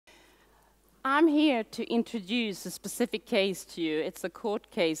I'm here to introduce a specific case to you. It's a court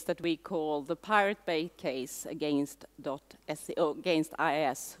case that we call the Pirate Bay case against against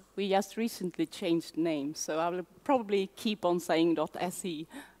IIS. We just recently changed name, so I will probably keep on saying .se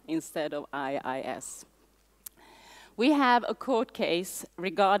instead of IIS. We have a court case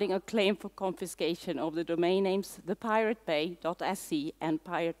regarding a claim for confiscation of the domain names thepiratebay.se and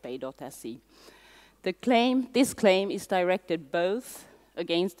piratebay.se. This claim is directed both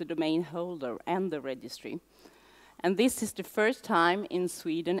against the domain holder and the registry. And this is the first time in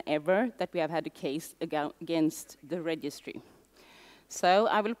Sweden ever that we have had a case against the registry. So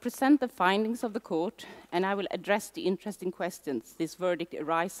I will present the findings of the court, and I will address the interesting questions this verdict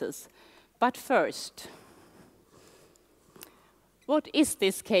arises. But first, what is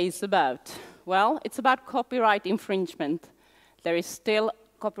this case about? Well, it's about copyright infringement. There is still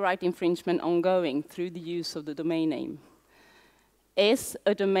copyright infringement ongoing through the use of the domain name. Is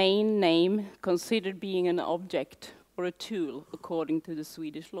a domain name considered being an object or a tool according to the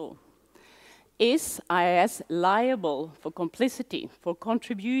Swedish law? Is IIS liable for complicity, for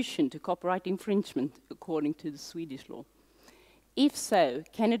contribution to copyright infringement according to the Swedish law? If so,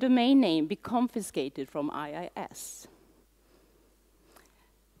 can a domain name be confiscated from IIS?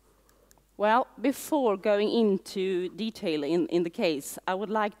 Well, before going into detail in the case, I would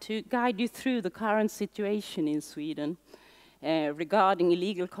like to guide you through the current situation in Sweden regarding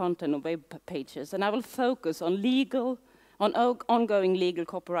illegal content on web pages, and I will focus on ongoing legal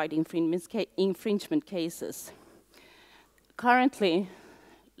copyright infringement cases. Currently,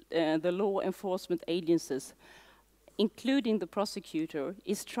 the law enforcement agencies, including the prosecutor,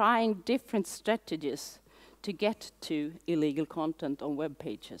 is trying different strategies to get to illegal content on web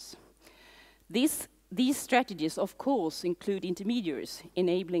pages. These strategies, of course, include intermediaries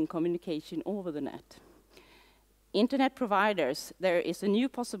enabling communication over the net. Internet providers, there is a new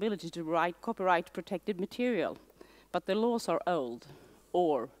possibility to write copyright-protected material, but the laws are old,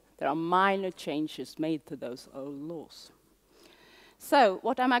 or there are minor changes made to those old laws. So,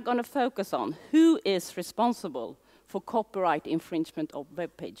 what am I going to focus on? Who is responsible for copyright infringement of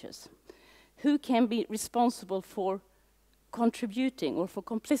web pages? Who can be responsible for contributing or for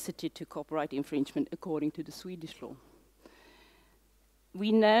complicity to copyright infringement according to the Swedish law?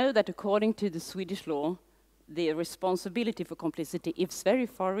 We know that according to the Swedish law, the responsibility for complicity is very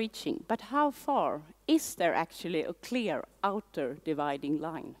far-reaching, but how far? Is there actually a clear outer dividing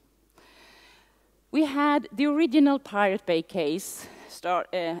line? We had the original Pirate Bay case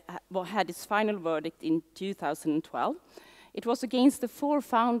had its final verdict in 2012. It was against the 4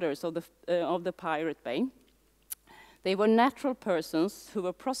 founders of the Pirate Bay. They were natural persons who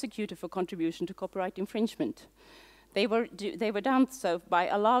were prosecuted for contribution to copyright infringement. They were done so by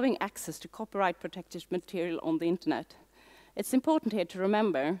allowing access to copyright-protected material on the internet. It's important here to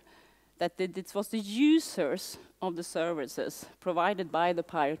remember that it was the users of the services provided by the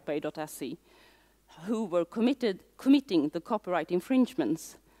piratebay.se who were committing the copyright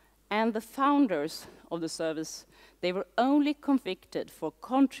infringements, and the founders of the service, they were only convicted for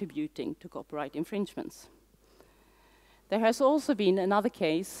contributing to copyright infringements. There has also been another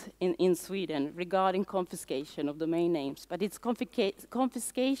case in Sweden regarding confiscation of domain names, but it's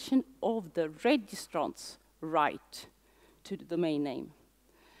confiscation of the registrant's right to the domain name.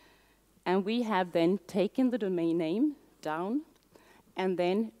 And we have then taken the domain name down and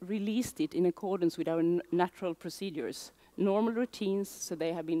then released it in accordance with our natural procedures, normal routines, so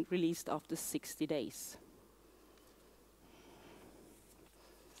they have been released after 60 days.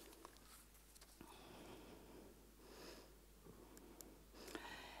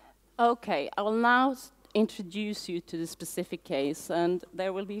 Okay, I will now introduce you to the specific case, and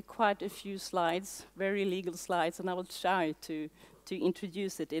there will be quite a few slides, very legal slides, and I will try to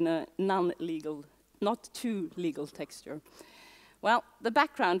introduce it in a non-legal, not too legal texture. Well, the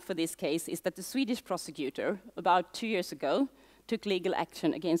background for this case is that the Swedish prosecutor, about 2 years ago, took legal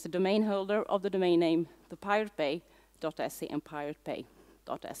action against the domain holder of the domain name thepiratebay.se and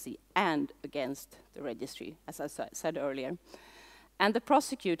piratebay.se, and against the registry, as I said earlier. And the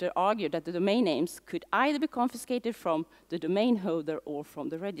prosecutor argued that the domain names could either be confiscated from the domain holder or from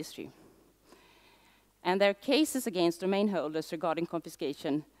the registry. And their cases against domain holders regarding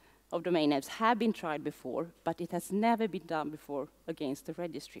confiscation of domain names have been tried before, but it has never been done before against the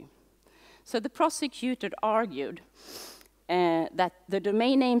registry. So the prosecutor argued that the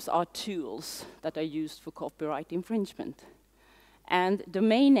domain names are tools that are used for copyright infringement. And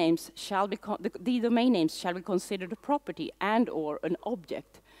domain names the domain names shall be considered a property and or an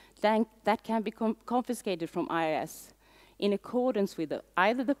object that can be confiscated from IIS in accordance with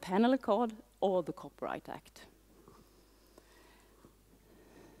either the Penal Code or the Copyright Act.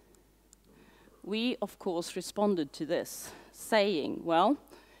 we, of course, responded to this, saying, well,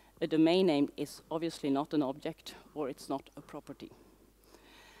 a domain name is obviously not an object, or it's not a property.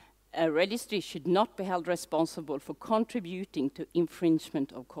 A registry should not be held responsible for contributing to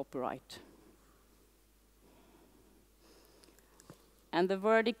infringement of copyright. And the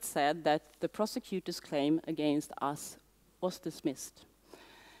verdict said that the prosecutor's claim against us was dismissed,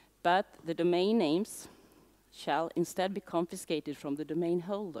 but the domain names shall instead be confiscated from the domain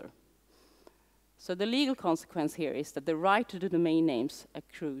holder. So the legal consequence here is that the right to the domain names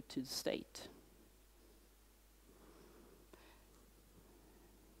accrue to the state.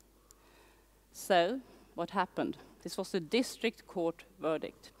 So, what happened? This was the district court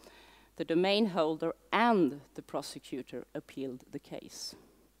verdict. The domain holder and the prosecutor appealed the case.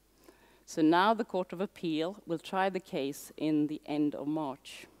 So now the Court of Appeal will try the case in the end of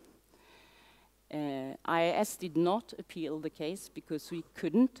March. IIS did not appeal the case because we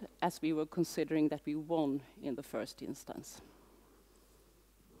couldn't, as we were considering that we won in the first instance.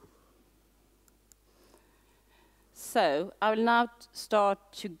 So I will now start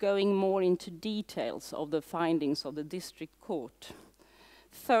to going more into details of the findings of the district court.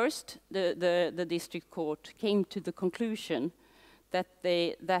 First, the district court came to the conclusion that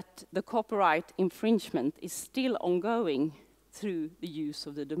the copyright infringement is still ongoing through the use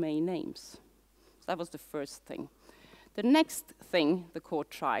of the domain names. So that was the first thing. The next thing the court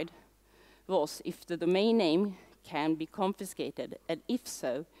tried was if the domain name can be confiscated, and if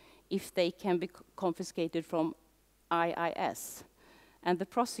so, if they can be confiscated from IIS. And the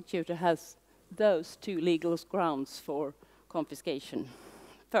prosecutor has those two legal grounds for confiscation.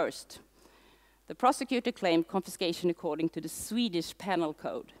 First, the prosecutor claimed confiscation according to the Swedish Penal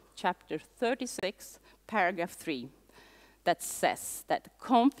Code, Chapter 36, Paragraph 3, that says that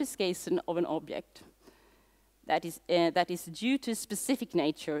confiscation of an object that is due to specific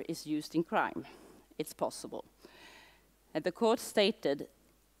nature is used in crime. It's possible. And the court stated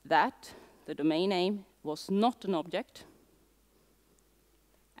that the domain name was not an object,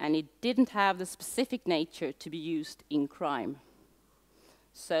 and it didn't have the specific nature to be used in crime.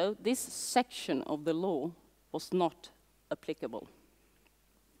 So this section of the law was not applicable.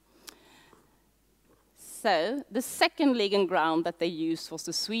 So the second legal ground that they used was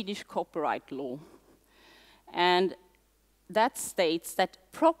the Swedish copyright law. And that states that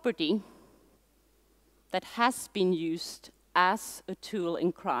property that has been used as a tool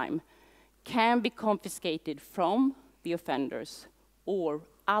in crime can be confiscated from the offenders or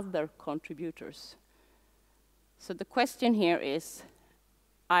other contributors. So the question here is,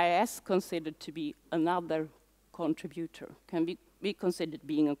 IIS considered to be another contributor, can be considered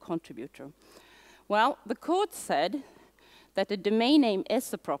being a contributor. Well, the court said that the domain name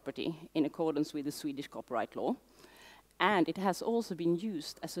is a property in accordance with the Swedish copyright law, and it has also been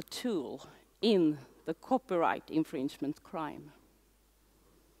used as a tool in the copyright infringement crime.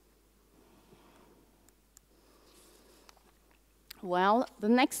 Well, the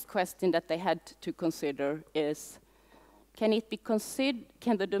next question that they had to consider is, can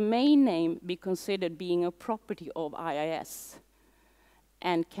the domain name be considered being a property of IIS?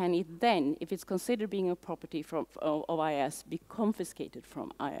 And can it then, if it's considered being a property of IIS, be confiscated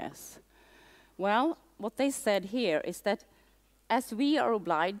from IIS? Well, what they said here is that as we are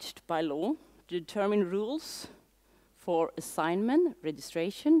obliged by law to determine rules for assignment,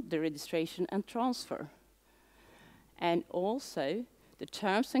 registration, deregistration, and transfer, and also the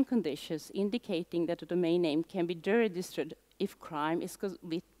terms and conditions indicating that a domain name can be deregistered if crime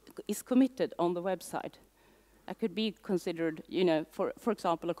is committed on the website. That could be considered, for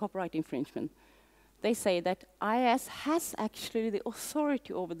example, a copyright infringement. They say that IIS has actually the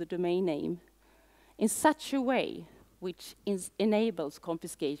authority over the domain name in such a way which enables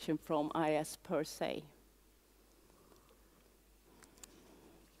confiscation from IIS per se.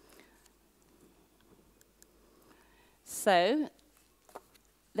 So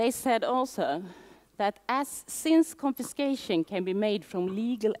they said also that since confiscation can be made from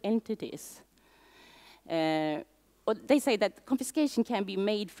legal entities, or they say that confiscation can be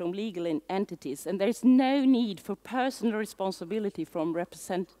made from legal entities, and there is no need for personal responsibility from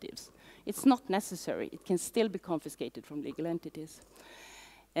representatives. It's not necessary. It can still be confiscated from legal entities.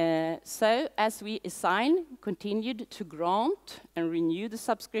 So, as we continued to grant and renew the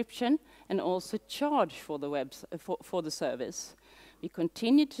subscription and also charge for the service, we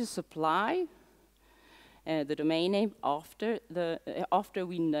continued to supply the domain name after the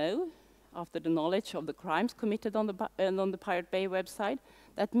knowledge of the crimes committed on the Pirate Bay website.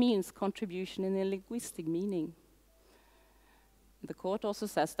 That means contribution in a linguistic meaning. The court also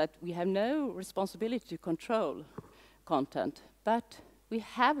says that we have no responsibility to control content, but we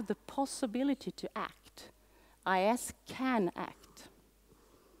have the possibility to act. IS can act.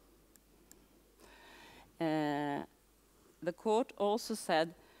 The court also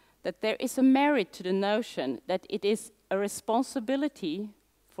said that there is a merit to the notion that it is a responsibility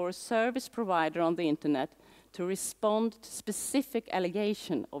for a service provider on the internet to respond to specific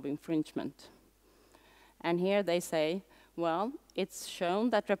allegation of infringement. And here they say, well, it's shown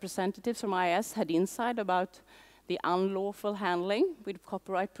that representatives from IS had insight about the unlawful handling with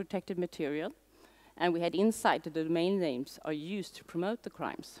copyright-protected material, and we had insight that the domain names are used to promote the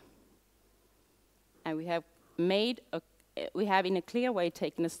crimes. And we have in a clear way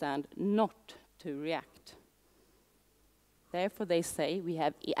taken a stand not to react. Therefore, they say we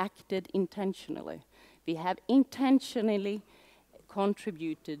have acted intentionally. We have intentionally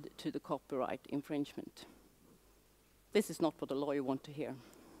contributed to the copyright infringement. This is not what a lawyer wants to hear.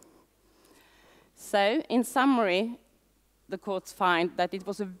 So, in summary, the courts find that it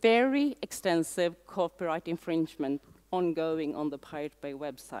was a very extensive copyright infringement ongoing on the Pirate Bay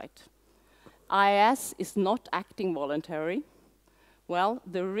website. IS is not acting voluntary. Well,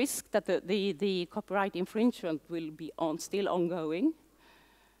 the risk that the copyright infringement will be still ongoing.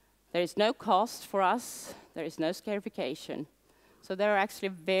 There is no cost for us. There is no scarification. So there are actually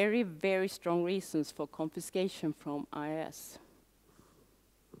very, very strong reasons for confiscation from IS.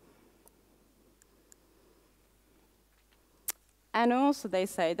 And also they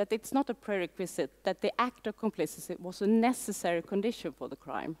say that it's not a prerequisite, that the act of complicity was a necessary condition for the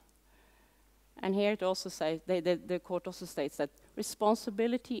crime. And here it also says, the court also states that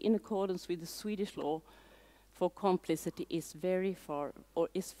responsibility in accordance with the Swedish law for complicity is very far, or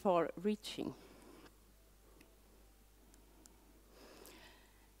is far-reaching.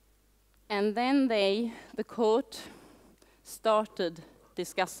 And then the court started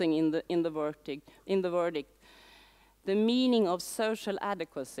discussing in the verdict the meaning of social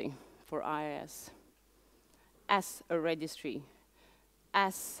adequacy for IIS as a registry,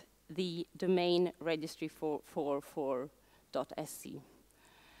 as the domain registry for .se.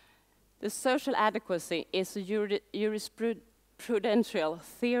 The social adequacy is a jurisprudential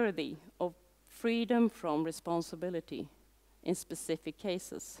theory of freedom from responsibility in specific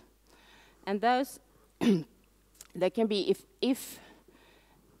cases. And those, they can be if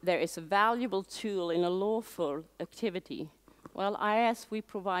there is a valuable tool in a lawful activity. Well, IIS, we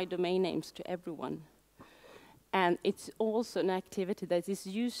provide domain names to everyone. And it's also an activity that is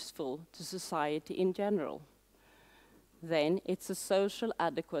useful to society in general. Then it's a social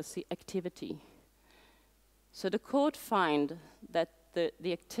adequacy activity. So the court find that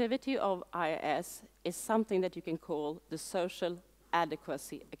the activity of IIS is something that you can call the social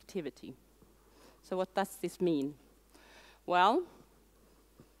adequacy activity. So what does this mean? Well,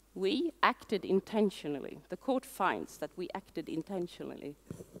 we acted intentionally. The court finds that we acted intentionally,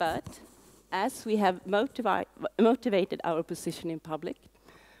 but as we have motivated our position in public,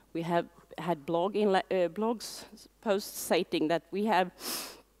 we have had blogs posts stating that we have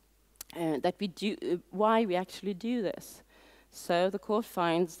why we actually do this. So the court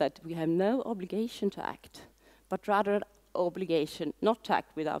finds that we have no obligation to act, but rather an obligation not to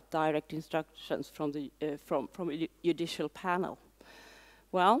act without direct instructions from a judicial panel.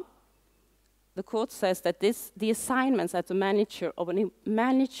 Well, the court says that the assignments as a manager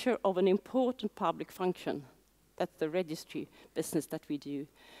of an important public function, that's the registry business that we do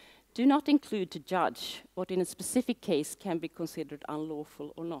not include to judge what in a specific case can be considered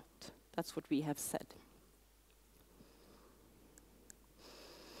unlawful or not. That's what we have said.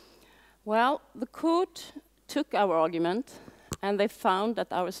 Well, the court took our argument and they found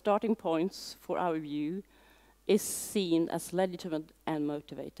that our starting points for our view is seen as legitimate and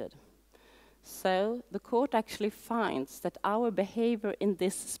motivated. So the court actually finds that our behavior in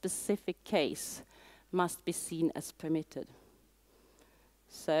this specific case must be seen as permitted.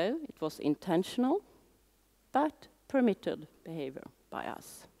 So it was intentional, but permitted behavior by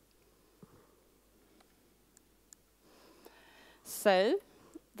us. So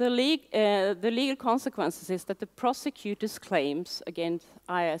the legal consequences is that the prosecutor's claims against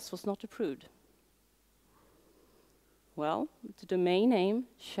IIS was not approved. Well, the domain name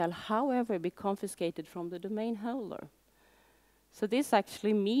shall, however, be confiscated from the domain holder. So this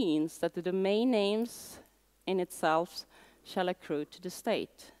actually means that the domain names in itself shall accrue to the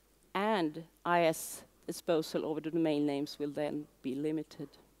state, and IS disposal over the domain names will then be limited.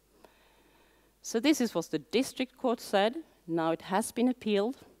 So this is what the district court said. Now it has been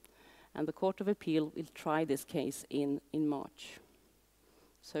appealed, and the Court of Appeal will try this case in March.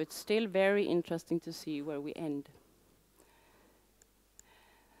 So it's still very interesting to see where we end.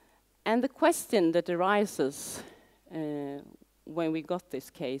 And the question that arises when we got this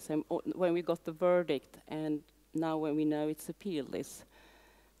case, and when we got the verdict, and now when we know it's appealed, is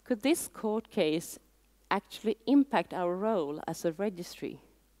could this court case actually impact our role as a registry?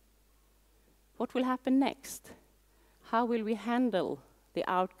 What will happen next? How will we handle the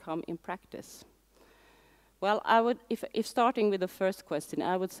outcome in practice? Well, if starting with the first question,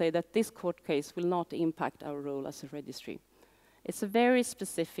 I would say that this court case will not impact our role as a registry. It's a very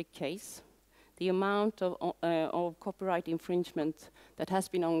specific case. The amount of copyright infringement that has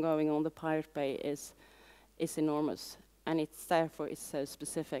been ongoing on the Pirate Bay is enormous, and therefore it's so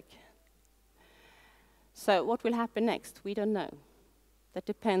specific. So what will happen next? We don't know. That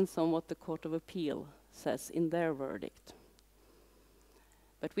depends on what the Court of Appeal says in their verdict.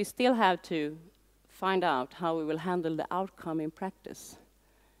 But we still have to find out how we will handle the outcome in practice,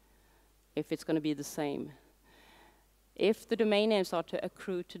 if it's going to be the same. If the domain names are to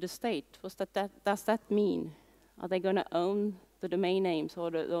accrue to the state, does that mean? Are they going to own the domain names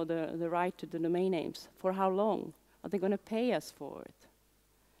or the right to the domain names? For how long? Are they going to pay us for it?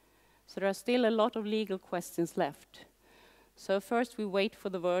 So there are still a lot of legal questions left. So first we wait for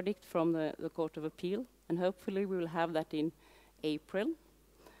the verdict from the Court of Appeal, and hopefully we will have that in April.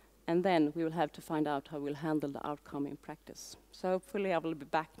 And then we will have to find out how we'll handle the outcome in practice. So hopefully I will be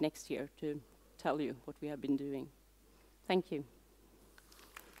back next year to tell you what we have been doing. Thank you.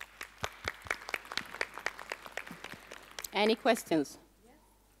 Any questions?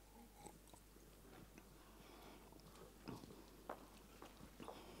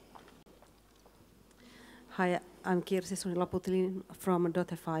 Hi, I'm Kirsi Sunilaputilin from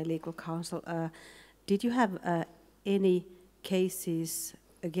Dotefy Legal Counsel. Did you have any cases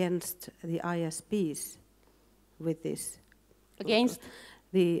against the ISPs with this? Against?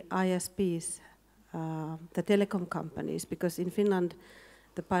 The ISPs, the telecom companies, because in Finland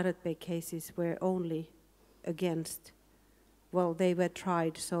the Pirate Bay cases were only against, well, they were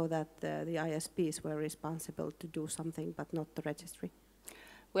tried so that the ISPs were responsible to do something, but not the registry.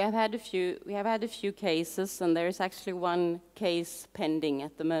 We have had a few cases, and there is actually one case pending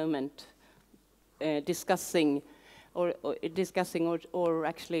at the moment, discussing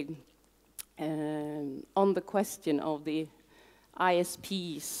actually on the question of the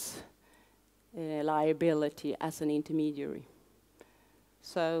ISP's liability as an intermediary.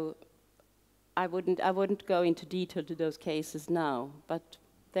 So I wouldn't go into detail to those cases now, but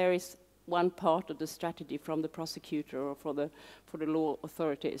there is one part of the strategy from the prosecutor or for the law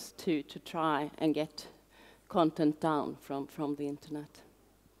authorities to try and get content down from the internet.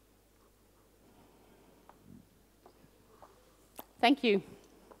 Thank you.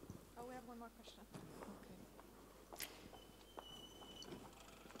 Oh, we have one more question.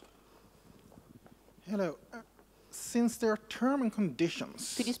 Okay. Hello. Since there are term and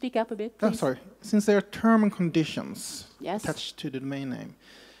conditions... Could you speak up a bit, please? Sorry. Since there are term and conditions Yes. attached to the domain name,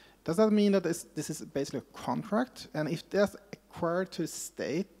 does that mean that this is basically a contract? And if that's acquired to the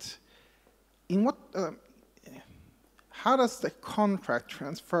state, in what... how does the contract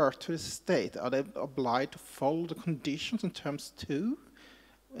transfer to the state? Are they obliged to follow the conditions in terms too?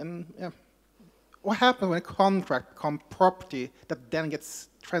 And what happens when a contract becomes property that then gets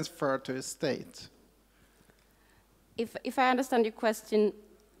transferred to the state? If I understand your question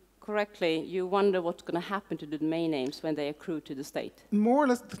correctly, you wonder what's going to happen to the domain names when they accrue to the state? More or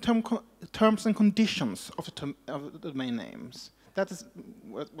less the terms and conditions of the domain names. That is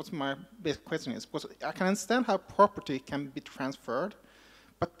what my basic question is. Because I can understand how property can be transferred,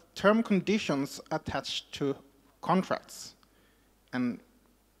 but term conditions attached to contracts, and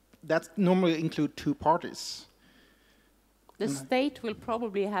that normally include two parties. The state will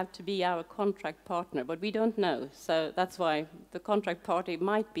probably have to be our contract partner, but we don't know. So that's why the contract party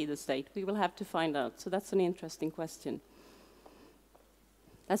might be the state. We will have to find out. So that's an interesting question.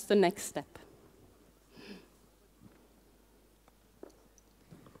 That's the next step.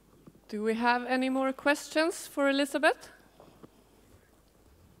 Do we have any more questions for Elisabeth?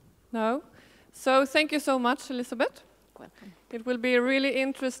 No? So thank you so much, Elisabeth. Welcome. It will be really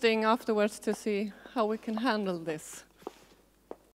interesting afterwards to see how we can handle this.